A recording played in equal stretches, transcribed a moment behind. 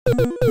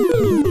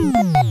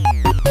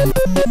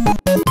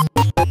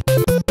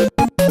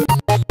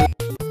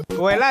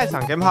各位赖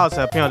桑 GameHouse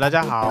的朋友，大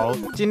家好！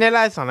今天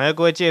赖桑来为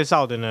各位介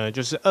绍的呢，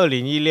就是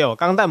2016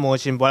钢弹模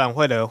型博览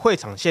会的会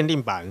场限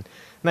定版，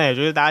那也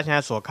就是大家现在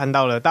所看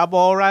到的 Double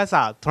o r i z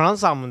a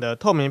Transam 的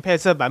透明配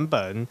色版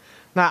本。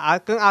那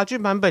跟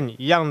RG 版本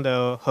一样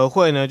的合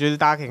绘呢，就是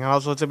大家可以看到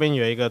说这边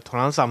有一个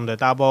Transam 的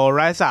Double o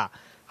r i z a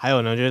还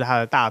有呢就是它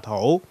的大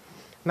头。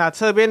那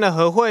侧边的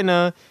合绘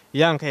呢，一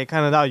样可以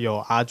看得到有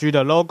RG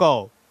的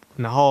logo，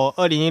 然后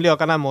2016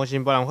钢弹模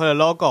型博览会的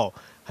logo，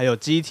 还有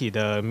机体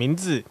的名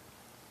字。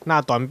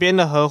那短边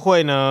的合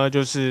绘呢，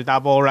就是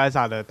Double o r i z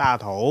a 的大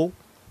头。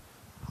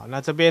好，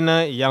那这边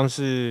呢一样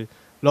是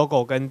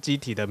logo 跟机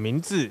体的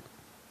名字。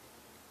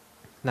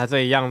那这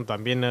一样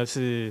短边呢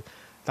是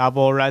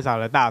Double o r i z a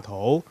的大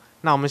头。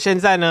那我们现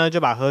在呢就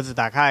把盒子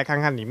打开来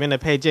看看里面的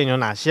配件有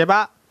哪些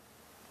吧。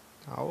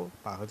好，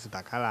把盒子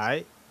打开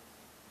来。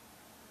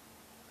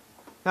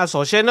那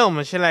首先呢，我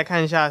们先来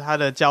看一下它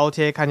的胶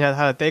贴，看一下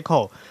它的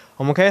deco。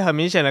我们可以很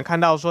明显的看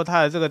到说它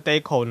的这个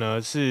deco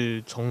呢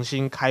是重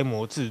新开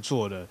模制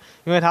作的，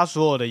因为它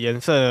所有的颜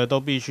色呢都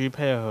必须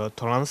配合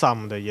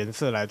Transam 的颜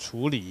色来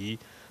处理，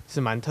是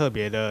蛮特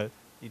别的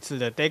一次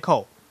的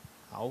deco。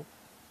好，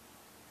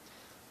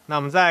那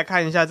我们再来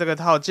看一下这个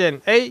套件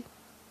A。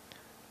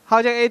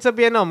套件 A 这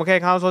边呢，我们可以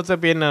看到说这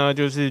边呢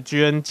就是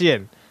GN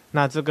键，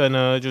那这个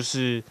呢就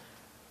是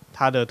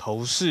它的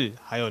头饰，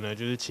还有呢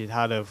就是其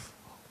他的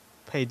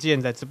配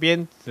件在这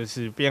边，这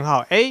是编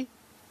号 A。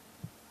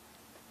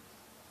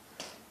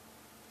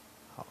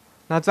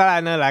那再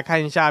来呢，来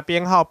看一下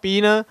编号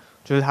B 呢，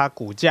就是它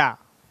骨架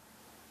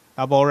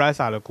Double o r i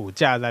z a 的骨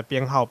架在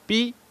编号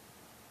B。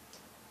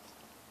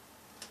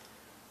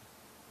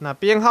那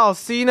编号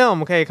C 呢，我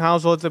们可以看到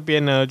说这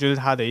边呢，就是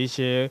它的一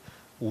些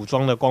武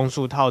装的光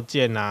束套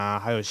件啊，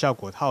还有效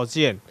果套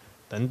件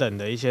等等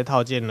的一些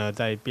套件呢，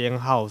在编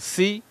号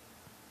C。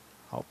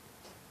好，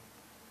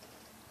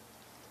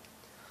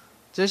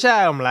接下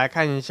来我们来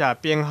看一下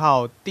编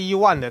号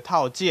D1 的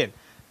套件。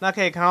那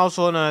可以看到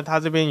说呢，它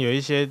这边有一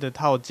些的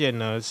套件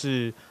呢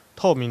是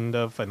透明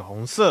的粉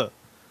红色。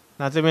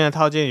那这边的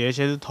套件有一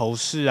些是头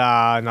饰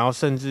啊，然后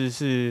甚至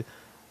是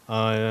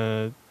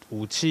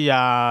武器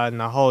啊，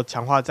然后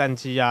强化战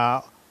机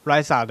啊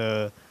 ，RISA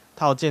的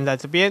套件在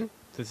这边，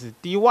这是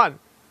D1。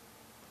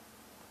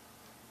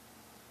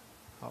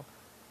好，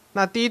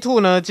那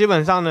D2 呢，基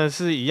本上呢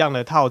是一样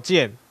的套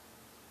件。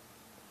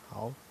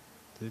好，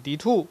这是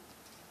D2。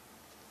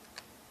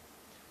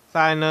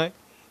再来呢。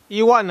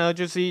E1 呢，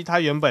就是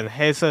它原本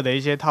黑色的一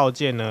些套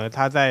件呢，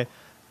它在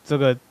这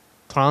个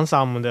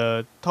Transam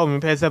的透明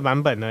配色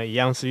版本呢，一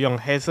样是用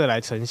黑色来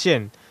呈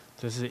现，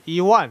这是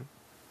E1。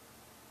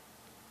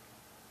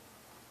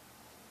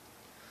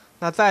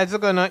那在这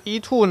个呢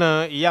E2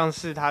 呢，一样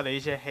是它的一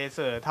些黑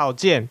色的套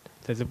件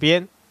在这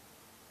边。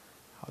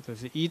好，这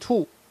是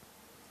E2。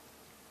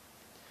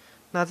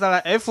那再来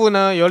F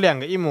呢，有两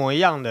个一模一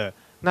样的。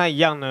那一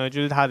样呢，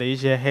就是它的一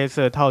些黑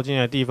色套件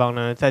的地方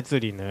呢，在这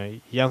里呢，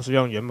一样是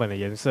用原本的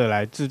颜色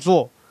来制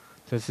作。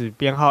这是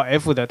编号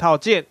F 的套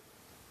件。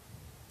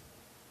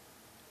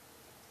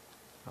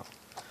好，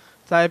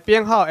在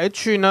编号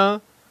H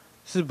呢，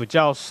是比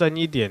较深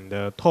一点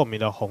的透明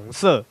的红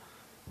色。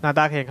那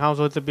大家可以看到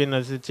说，这边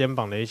呢是肩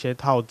膀的一些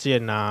套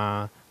件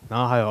啊，然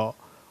后还有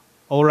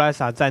o r i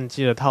z a 战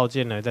机的套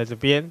件呢，在这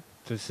边。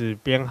这是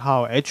编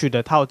号 H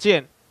的套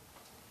件。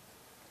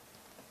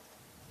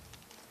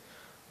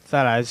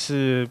再来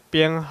是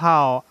编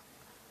号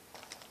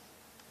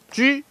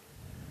G，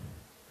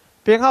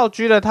 编号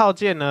G 的套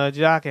件呢，就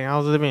大家可以看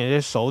到这边有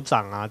些手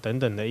掌啊等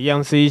等的，一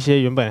样是一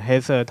些原本黑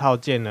色的套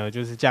件呢，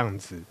就是这样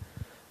子。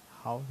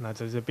好，那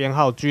这是编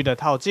号 G 的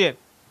套件。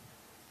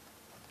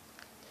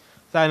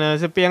再来呢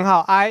是编号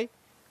I，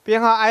 编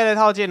号 I 的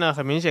套件呢，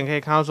很明显可以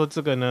看到说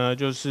这个呢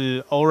就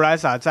是 o r i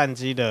z a 战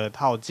机的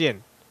套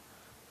件。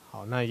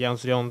好，那一样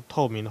是用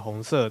透明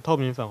红色、透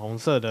明粉红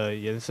色的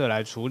颜色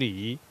来处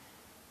理。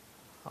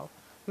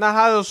那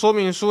它的说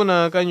明书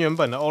呢，跟原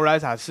本的 o r i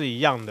z a 是一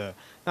样的，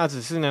那只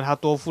是呢，它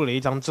多附了一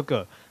张这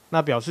个，那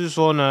表示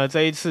说呢，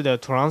这一次的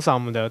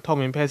Transam 的透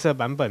明配色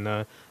版本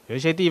呢，有一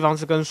些地方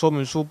是跟说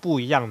明书不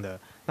一样的，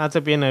那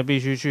这边呢，必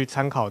须去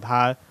参考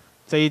它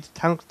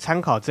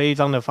参考这一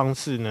张的方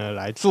式呢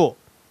来做。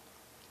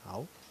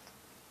好，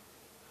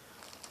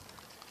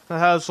那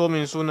它的说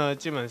明书呢，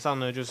基本上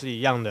呢就是一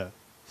样的，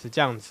是这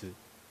样子。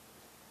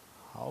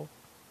好，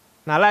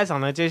那赖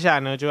场呢，接下来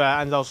呢就来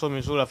按照说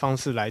明书的方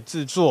式来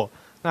制作。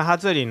那它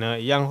这里呢，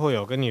一样会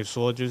有跟你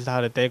说，就是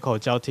它的 deco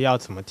胶贴要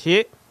怎么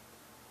贴。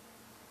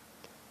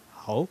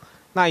好，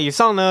那以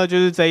上呢就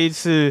是这一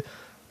次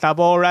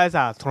Double o r i z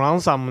a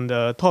Transam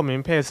的透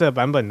明配色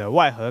版本的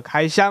外盒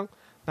开箱。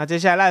那接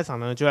下来赖场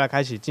呢就来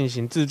开始进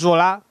行制作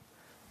啦。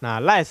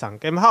那赖场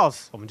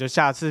GameHouse， 我们就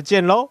下次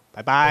见喽，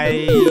拜拜。